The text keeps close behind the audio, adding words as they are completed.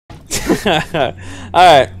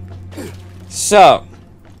Alright. So.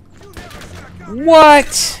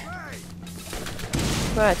 What?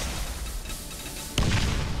 What?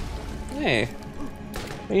 Hey.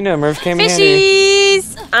 Well, you know, Merv came in handy.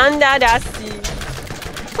 Fishies! Anda dasi.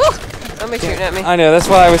 Somebody's shooting at me. I know, that's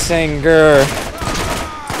why I was saying grr.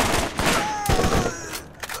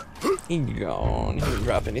 He gone. He didn't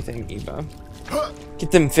drop anything, Eva.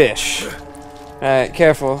 Get them fish. Alright,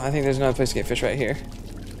 careful. I think there's another place to get fish right here.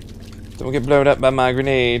 Don't get blown up by my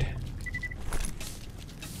grenade.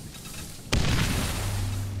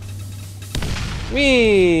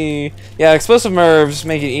 Whee! Yeah, explosive Mervs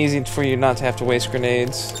make it easy for you not to have to waste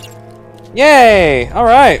grenades. Yay!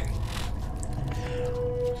 Alright.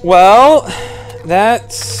 Well,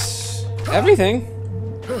 that's everything.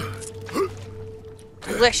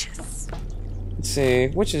 Delicious. Let's see,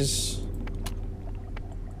 which is...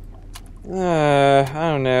 I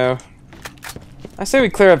don't know. I say we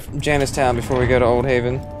clear up Janistown before we go to Old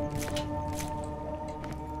Haven.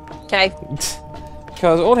 Okay.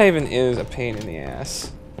 Because Old Haven is a pain in the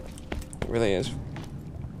ass. It really is.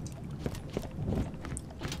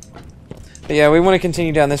 But yeah, we want to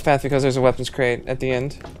continue down this path because there's a weapons crate at the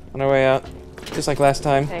end on our way out. Just like last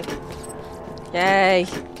time. Okay. Yay.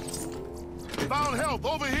 Found help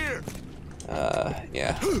over here.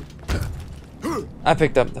 Yeah. I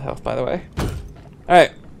picked up the health, by the way.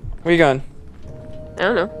 Alright, where you going? I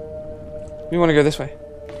don't know. We want to go this way.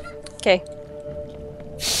 Okay.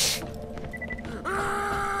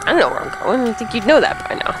 I don't know where I'm going. I think you'd know that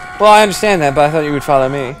by now. Well, I understand that, but I thought you would follow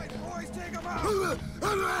me.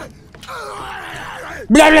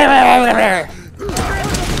 Blah, blah, blah, blah, blah.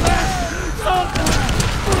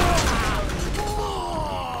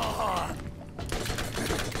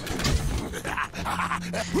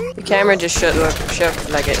 The camera just shook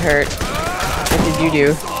like it hurt. What did you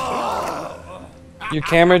do? Your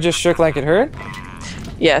camera just shook like it hurt?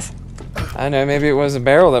 Yes. I know, maybe it was a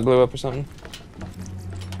barrel that blew up or something.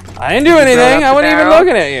 I didn't do anything. I wasn't even barrel?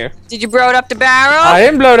 looking at you. Did you blow it up the barrel? I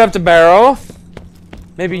didn't blow it up the barrel.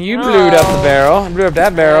 Maybe you blew it up the barrel. I blew up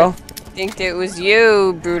that barrel. I think it was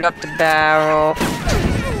you brewed up the barrel.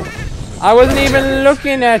 I wasn't even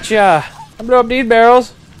looking at ya. I blew up these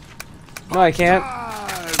barrels. No, I can't.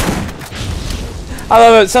 I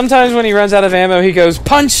love it. Sometimes when he runs out of ammo, he goes,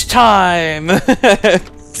 punch time!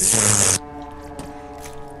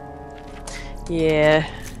 Yeah.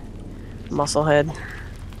 Musclehead.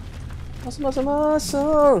 Muscle, muscle,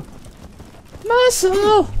 muscle!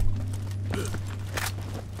 Muscle!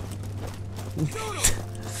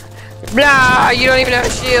 Blah! You don't even have a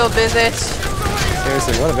shield, visit.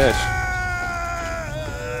 Seriously, what a bitch.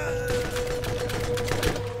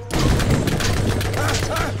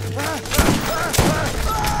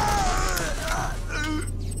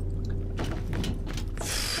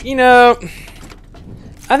 You know,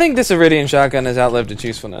 I think this Iridian shotgun has outlived its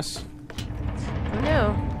usefulness. Oh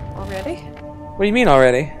no. Already? What do you mean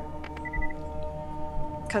already?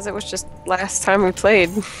 Because it was just last time we played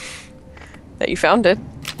that you found it.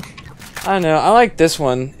 I don't know. I like this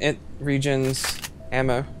one. It regens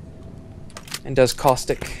ammo and does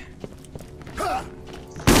caustic.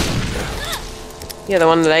 Yeah, the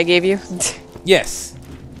one that I gave you? Yes.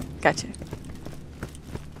 Gotcha.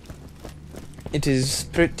 It is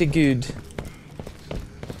pretty good.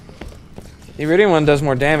 The Iridian one does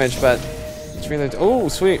more damage, but it's really... Oh,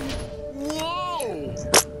 sweet. Whoa!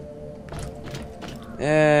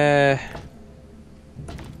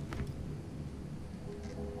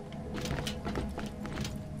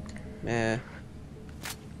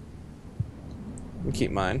 We'll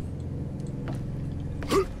keep mine.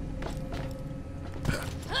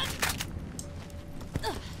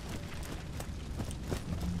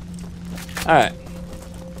 Alright.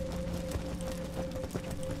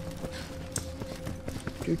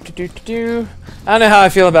 I don't know how I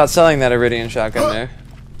feel about selling that Iridian shotgun there.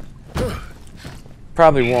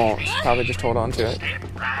 Probably won't. Probably just hold on to it.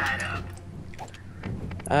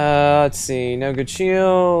 Let's see. No good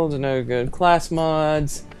shields, no good class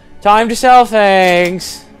mods. Time to sell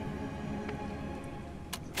things!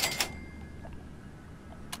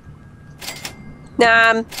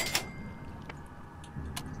 Nah.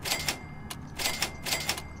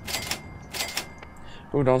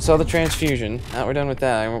 Ooh, don't sell the transfusion. Now we're done with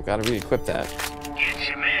that. I gotta re-equip that. Get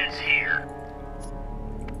your mans here.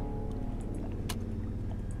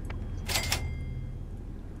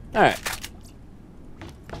 Alright.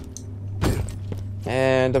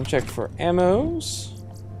 And double check for ammos.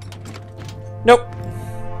 Nope.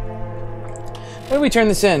 When do we turn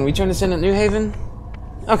this in? We turn this in at New Haven?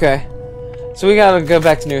 Okay. So we gotta go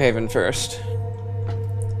back to New Haven first.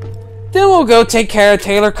 Then we'll go take care of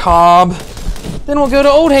Taylor Cobb. Then we'll go to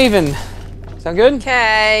Old Haven. Sound good?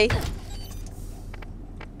 Okay.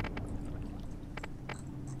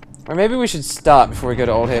 Or maybe we should stop before we go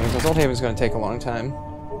to Old Haven, because Old Haven's going to take a long time.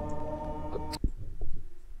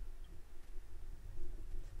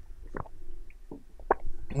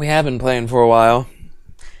 We have been playing for a while.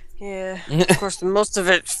 Yeah. Of course, most of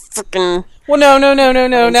it freaking. Well,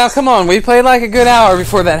 no. Now, come on. We played like a good hour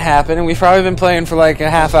before that happened, and we've probably been playing for like a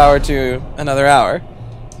half hour to another hour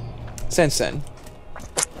since then.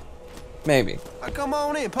 Maybe. Come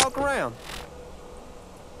on in, poke around.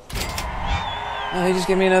 Oh, he just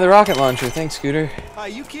gave me another rocket launcher. Thanks, Scooter. Hey,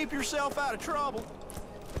 you keep yourself out of trouble.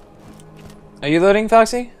 Are you loading,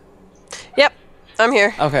 Foxy? Yep, I'm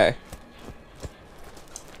here. Okay.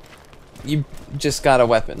 You just got a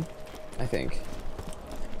weapon, I think.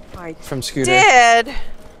 I From Scooter. did.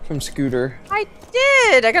 From Scooter. I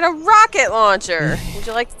did. I got a rocket launcher. Would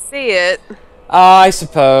you like to see it? I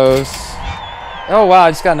suppose. Oh wow,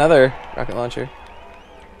 I just got another rocket launcher.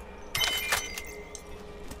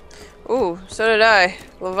 Ooh, so did I.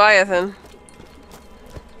 Leviathan.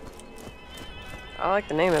 I like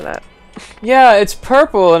the name of that. Yeah, it's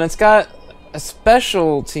purple and it's got a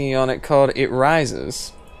specialty on it called It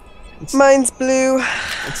Rises. Mine's blue.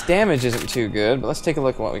 Its damage isn't too good, but let's take a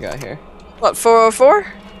look at what we got here. What,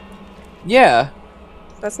 404? Yeah,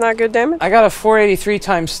 That's not good damage? I got a 483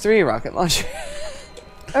 times 3 rocket launcher.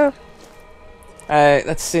 Oh. Alright,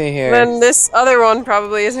 let's see here. Then this other one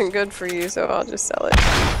probably isn't good for you, so I'll just sell it.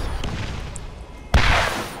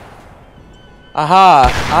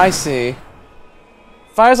 Aha, I see.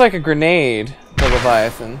 Fires like a grenade, the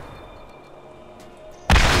Leviathan.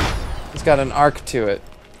 It's got an arc to it.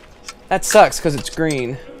 That sucks because it's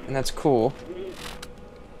green, and that's cool.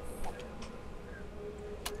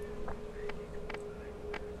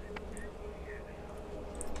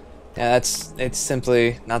 Yeah, it's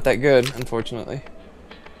simply not that good, unfortunately.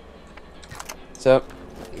 So,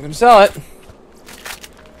 I'm gonna sell it.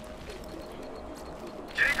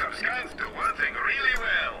 Jacob's guns do one thing really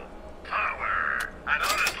well. Power. And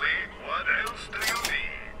honestly, what else do you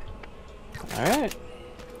need? Alright.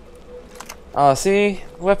 Oh, see?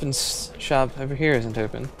 Weapons shop over here isn't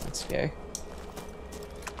open. That's gay.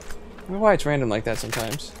 I wonder why it's random like that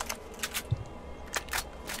sometimes.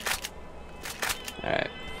 Alright.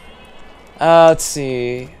 Let's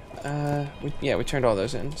see. Yeah, we turned all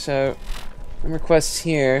those in. So, requests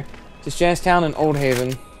here. Just Jamestown and Old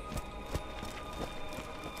Haven.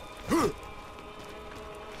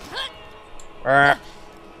 I'm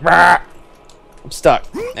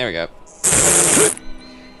stuck. There we go.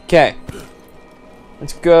 Okay.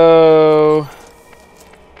 Let's go.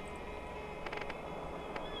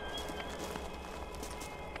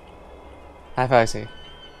 Hi, Foxy.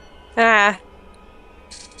 Ah.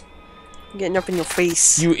 Getting up in your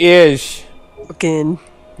face. You is. Again.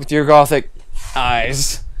 With your gothic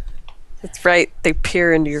eyes. That's right, they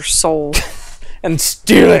peer into your soul. And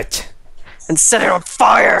steal it. And set it on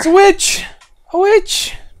fire! It's a witch. A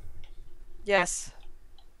witch. Yes.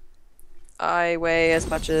 I weigh as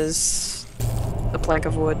much as a plank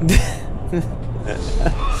of wood.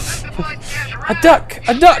 A duck.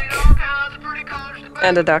 A duck.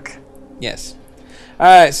 And a duck. Yes.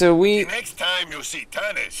 Alright, so we... Next time you see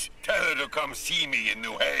Tanis, tell her to come see me in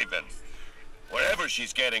New Haven. Wherever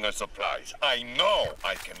she's getting her supplies, I know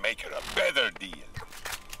I can make her a better deal.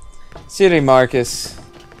 Silly Marcus.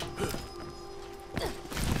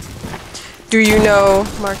 Do you know,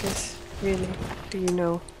 Marcus? Really? Do you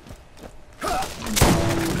know?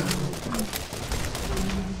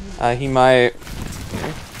 He might...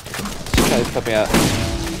 Here. Let's try this puppy out.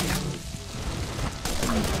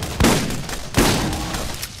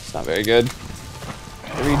 It's not very good.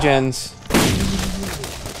 The regens.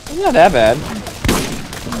 It's not that bad.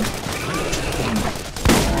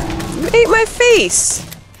 You ate my face!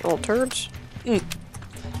 Little turds. Well,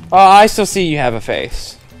 I still see you have a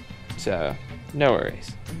face. So, no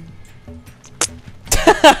worries.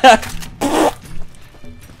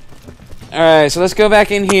 Alright, so let's go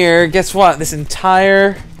back in here. Guess what? This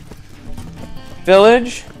entire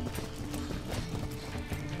village,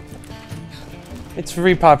 it's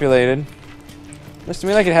repopulated. Looks to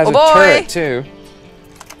me like it has a turret too.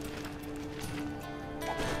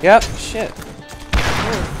 Yep, shit.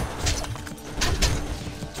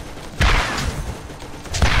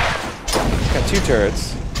 It's got 2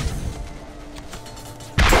 turrets.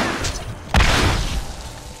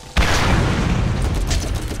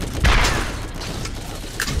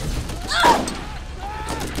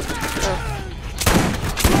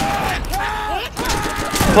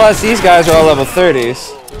 Plus, these guys are all level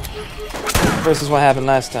 30s versus what happened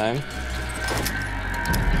last time.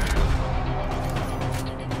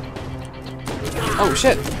 Oh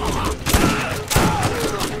shit!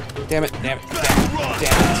 Damn it! Damn it!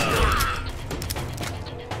 Damn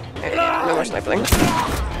it! No more sniping.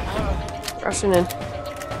 Rushing in.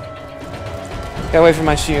 Gotta wait for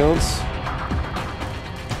my shields.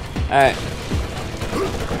 Alright.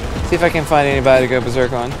 See if I can find anybody to go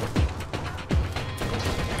berserk on.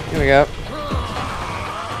 Here we go.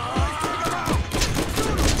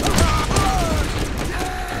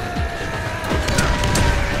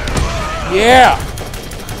 Yeah!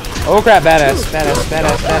 Oh crap, badass, badass,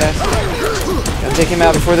 badass, badass. Gotta take him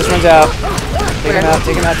out before this runs out. Take him out,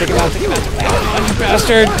 take him out, take him out, take him out. You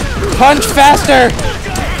bastard! Punch faster!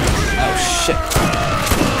 Oh shit.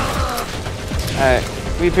 Alright,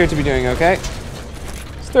 we appear to be doing okay.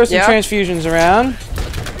 Let's throw some transfusions around.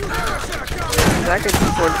 I could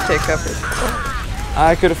afford to take cover.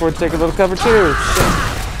 I could afford to take a little cover too. Shit.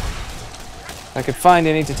 I could find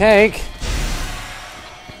any to take.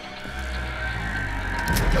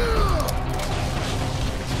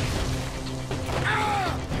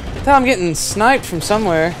 I thought I'm getting sniped from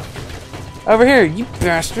somewhere. Over here, you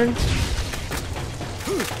bastard.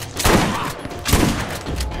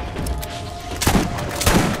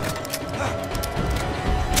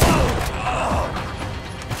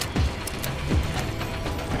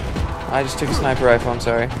 I just took a sniper rifle, I'm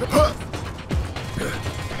sorry.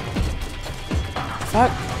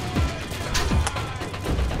 Fuck.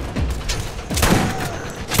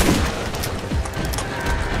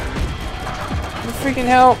 You freaking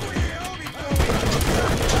help.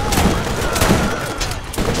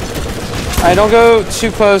 Alright, don't go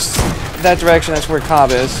too close that direction, that's where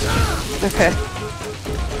Kobbs is. Okay.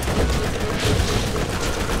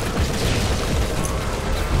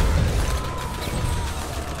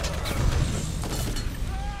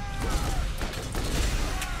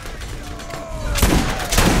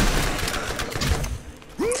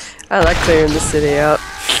 I like clearing the city out.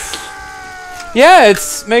 Yeah, it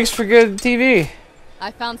makes for good TV. I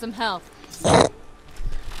found some health.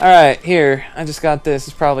 Alright, here. I just got this.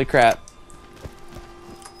 It's probably crap.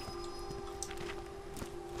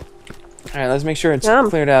 Alright, let's make sure it's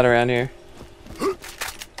cleared out around here.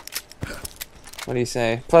 What do you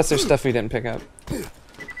say? Plus, there's stuff we didn't pick up.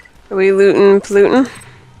 Are we looting, polluting?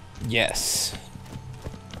 Yes.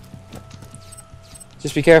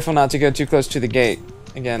 Just be careful not to go too close to the gate.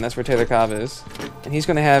 Again, that's where Taylor Kobbs is. And he's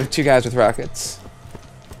going to have 2 guys with rockets.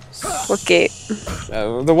 What gate?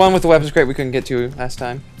 The one with the weapons crate we couldn't get to last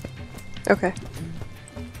time. Okay.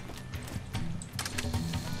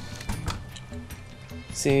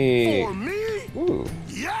 Let's see. For me? Ooh.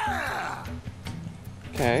 Yeah!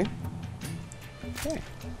 Okay. Okay.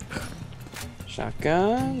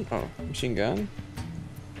 Shotgun. Oh, machine gun.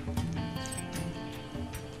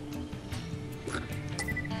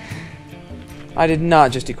 I did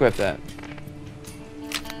not just equip that.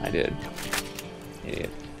 I did. Idiot.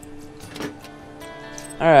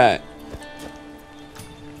 Alright.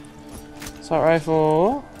 Assault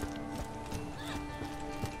rifle.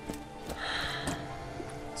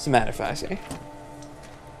 What's the matter, Foxy?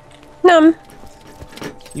 Num.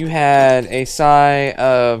 You had a sigh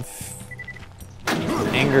of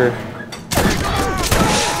anger.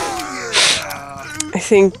 I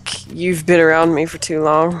think you've been around me for too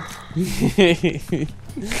long.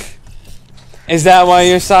 Is that why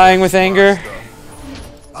you're sighing with anger?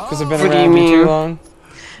 Because I've been What do you around you too mean? long?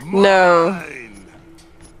 No.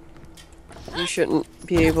 You shouldn't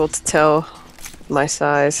be able to tell my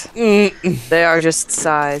size. They are just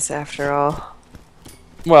size, after all.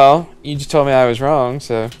 Well, you just told me I was wrong,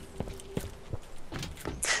 so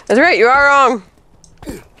That's right, you are wrong.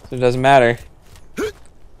 it doesn't matter.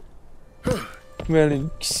 Well,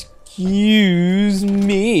 excuse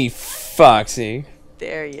me, Foxy.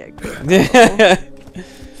 There you go.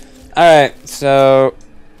 Alright, so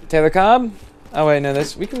Taylor Kobbs? Oh wait, no,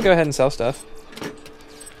 we can go ahead and sell stuff.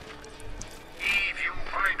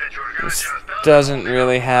 This doesn't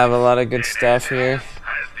really have a lot of good stuff here.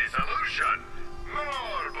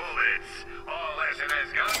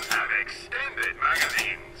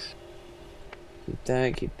 Keep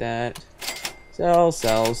that, keep that. Sell,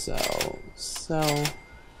 sell, sell, sell.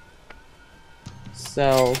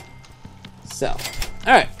 Sell. Sell.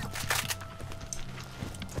 Alright.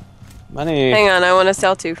 Money. Hang on, I want to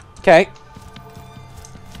sell too. Okay.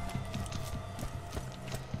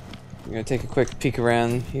 I'm gonna take a quick peek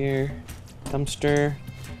around here. Dumpster.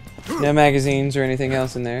 No magazines or anything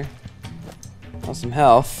else in there. Oh, some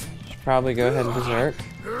health. Should probably go ahead and berserk.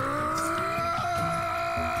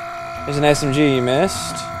 There's an SMG you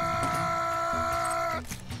missed.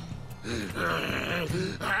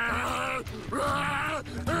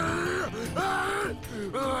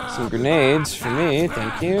 Some grenades for me,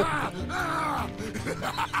 thank you.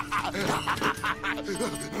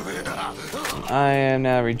 I am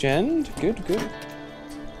now regened. Good, good.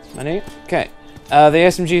 Money. Okay. The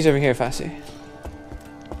SMG's over here, Foxy.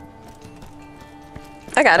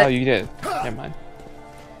 I got it. Oh, you did. Never mind.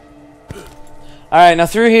 Alright, now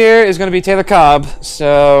through here is going to be Taylor Cobb,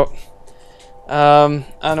 so... I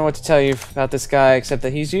don't know what to tell you about this guy, except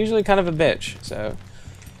that he's usually kind of a bitch, so...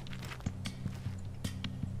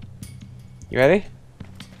 You ready?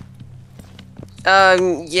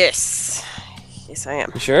 Yes. Yes, I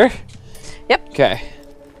am. You sure? Yep. Okay.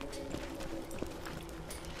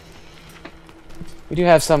 We do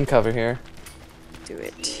have some cover here. Do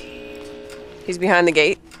it. He's behind the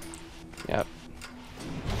gate. Yep.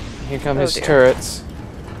 Here come Oh, his dear. turrets.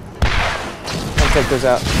 I'll take those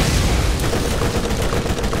out.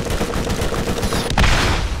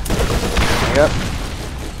 There you go.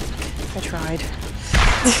 I tried.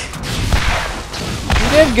 You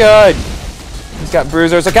did good! He's got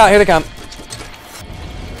bruisers. Look out, here they come.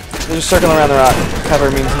 They're just circling around the rock.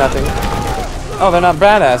 Cover means nothing. Oh, they're not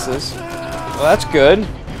badasses. Well, that's good.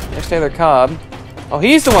 There's Taylor Cobb. Oh,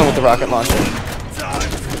 he's the one with the rocket launcher.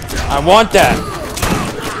 I want that!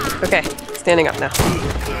 Okay, standing up now.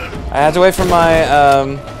 I had to wait for my,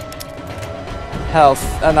 health.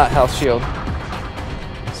 Not health, shield.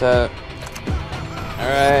 So...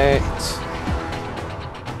 Alright.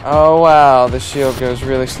 Oh, wow. The shield goes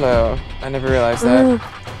really slow. I never realized that.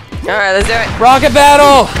 Alright, let's do it. Rocket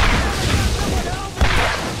battle!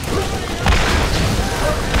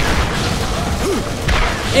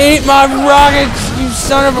 Eat my rockets, you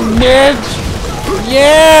son of a bitch!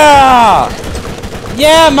 Yeah!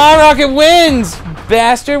 Yeah, my rocket wins!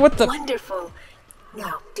 Bastard, what the... Wonderful.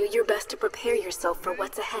 Now, do your best to prepare yourself for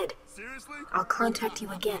what's ahead. I'll contact you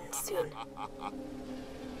again soon.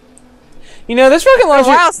 You know, this rocket It's been a launcher...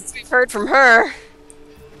 while since we've heard from her.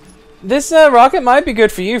 This rocket might be good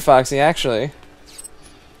for you, Foxy, actually.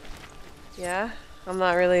 Yeah? I'm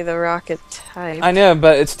not really the rocket type. I know,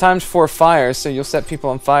 but it's times 4 fire, so you'll set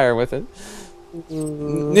people on fire with it.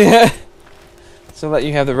 Yeah. So let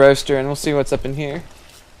you have the roaster, and we'll see what's up in here.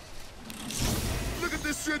 Look at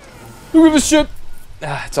this shit. Look at this shit!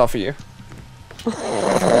 Ah, it's all for you.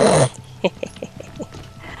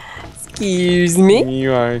 Excuse me?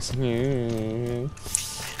 You are...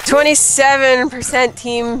 27%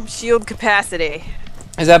 team shield capacity.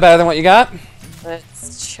 Is that better than what you got?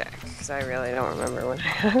 Let's check, because I really don't remember what I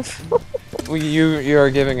have. Well, you are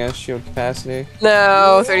giving us shield capacity.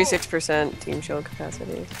 No, 36% team shield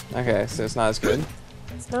capacity. Okay, so it's not as good.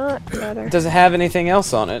 It's not better. Does it have anything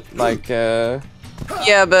else on it? Like, Yeah,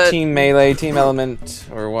 but... team melee, team element,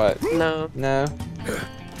 or what? No. No?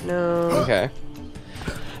 No. Okay.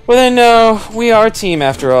 Well then, no, we are a team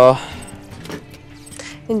after all.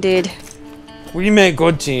 Indeed. We make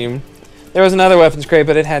good team. There was another weapons crate,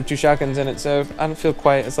 but it had 2 shotguns in it, so I don't feel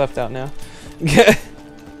quite as left out now.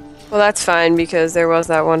 Well, that's fine, because there was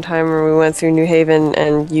that one time where we went through New Haven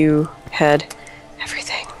and you had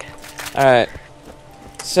everything. Alright.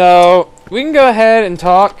 So, we can go ahead and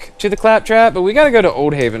talk to the Claptrap, but we gotta go to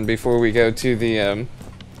Old Haven before we go to the,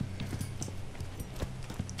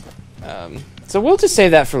 so we'll just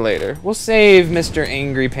save that for later. We'll save Mr.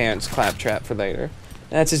 Angry Pants Claptrap for later.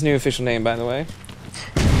 That's his new official name, by the way.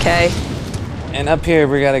 Okay. And up here,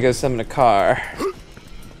 we gotta go summon a car.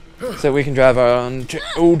 So we can drive on to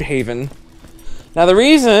Old Haven. Now, the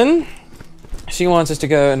reason she wants us to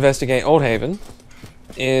go investigate Old Haven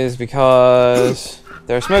is because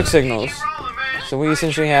there are smoke signals. So we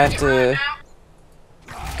essentially have to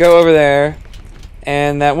go over there.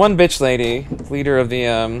 And that one bitch lady, leader of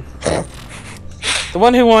the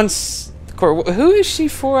one who wants... Who is she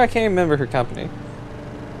for? I can't remember her company.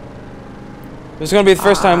 This is going to be the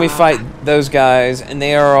first time we fight those guys, and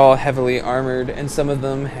they are all heavily armored, and some of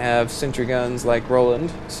them have sentry guns like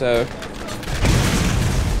Roland, so...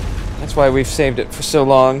 That's why we've saved it for so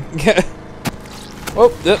long. Oh,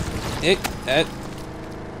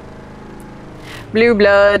 Blue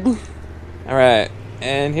blood. Alright,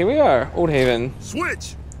 and here we are, Old Haven.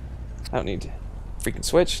 Switch. I don't need to freaking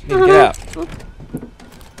switch, need to get out.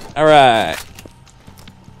 Alright.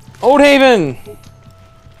 Old Haven!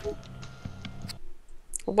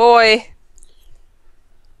 Boy.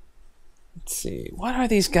 Let's see, what are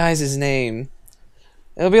these guys' name?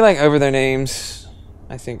 It'll be like over their names,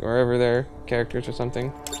 I think, or over their characters or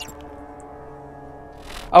something.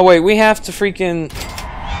 Oh wait, we have to freaking...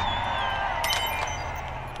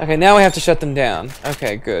 Okay, now we have to shut them down.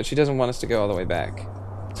 Okay, good. She doesn't want us to go all the way back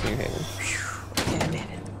to New Haven. Okay, I made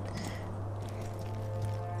it.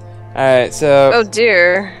 Alright, so... Oh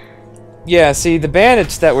dear. yeah, see, the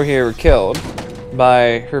bandits that were here were killed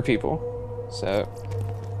by her people. So.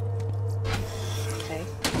 Okay.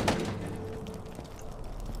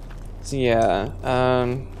 So yeah,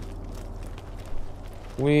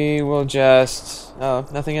 we will just... Oh,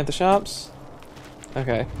 nothing at the shops?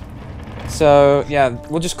 Okay. So, yeah,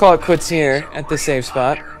 we'll just call it quits here at this save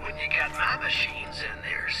spot. When you got my machines in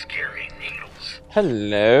there scaring needles.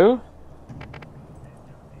 Hello?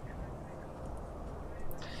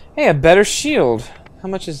 Hey, a better shield. How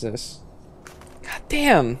much is this? God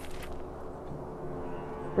damn.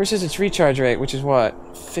 Versus its recharge rate, which is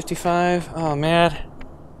what? 55? Oh, man.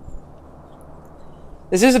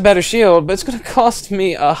 This is a better shield, but it's going to cost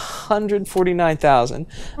me 149,000.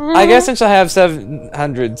 I guess since I have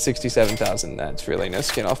 767,000, that's really no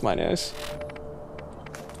skin off my nose.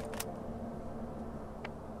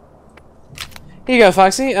 Here you go,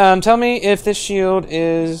 Foxy. Tell me if this shield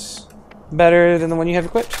is better than the one you have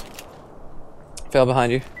equipped. Fell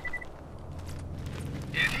behind you.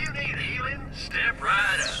 If you need healing, step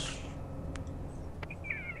right up.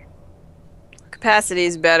 Capacity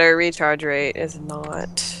is better, recharge rate is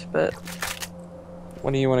not, but...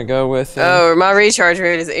 What do you want to go with? Oh, my recharge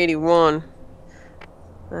rate is 81.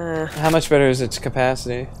 How much better is its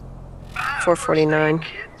capacity? 449.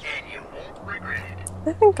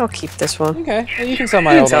 I think I'll keep this one. Okay, well, you can sell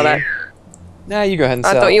my You can old sell one. that. Nah, you go ahead and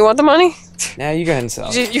sell. Don't you want the money? Nah, you go ahead and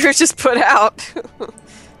sell. You were just put out.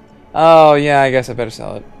 Oh, yeah, I guess I better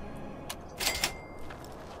sell it.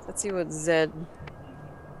 Let's see what Zed...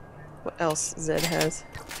 What else Zed has.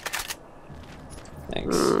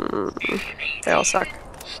 Thanks. They all suck.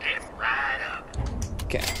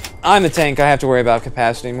 Okay. I'm the tank. I have to worry about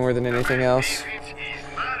capacity more than anything else.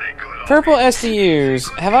 Purple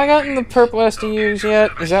SDUs. Have I gotten the purple SDUs yet?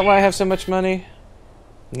 Is that why I have so much money?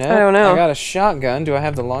 No. I don't know. I got a shotgun. Do I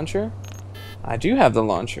have the launcher? I do have the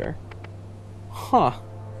launcher. Huh.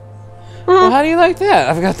 Well, how do you like that?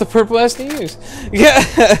 I've got the purple SDUs.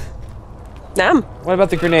 Yeah. Damn. What about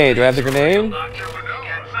the grenade? Do I have the grenade?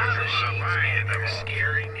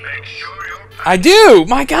 I do!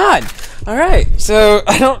 My god! Alright, so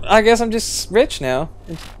I guess I'm just rich now.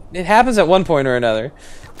 It happens at one point or another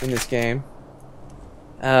in this game.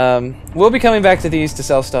 We'll be coming back to these to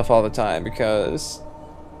sell stuff all the time because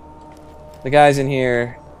the guys in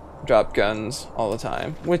here drop guns all the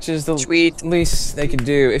time, which is the least they can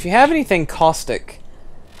do. If you have anything caustic,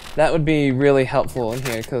 that would be really helpful in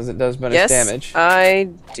here because it does bonus damage. I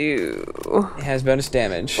do. It has bonus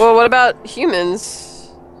damage. Well, what about humans?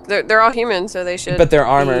 They're all humans, so they should. But they're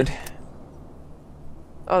armored.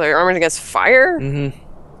 Oh, they're armored against fire? Mm-hmm.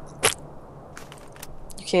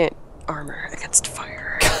 You can't armor against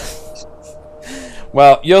fire.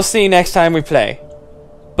 Well, you'll see next time we play.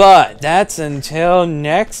 But that's until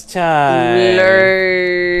next time.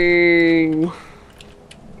 Learn.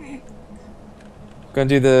 Gonna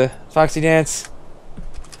do the Foxy dance.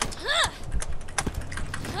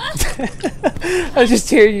 I just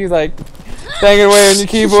hear you like banging away on your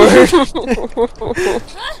keyboard.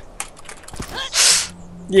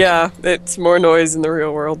 Yeah, it's more noise in the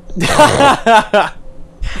real world.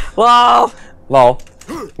 Lol. Lol.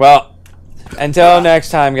 Well, until next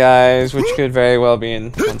time, guys, which could very well be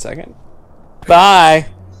in 1 second. Bye.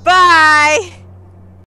 Bye.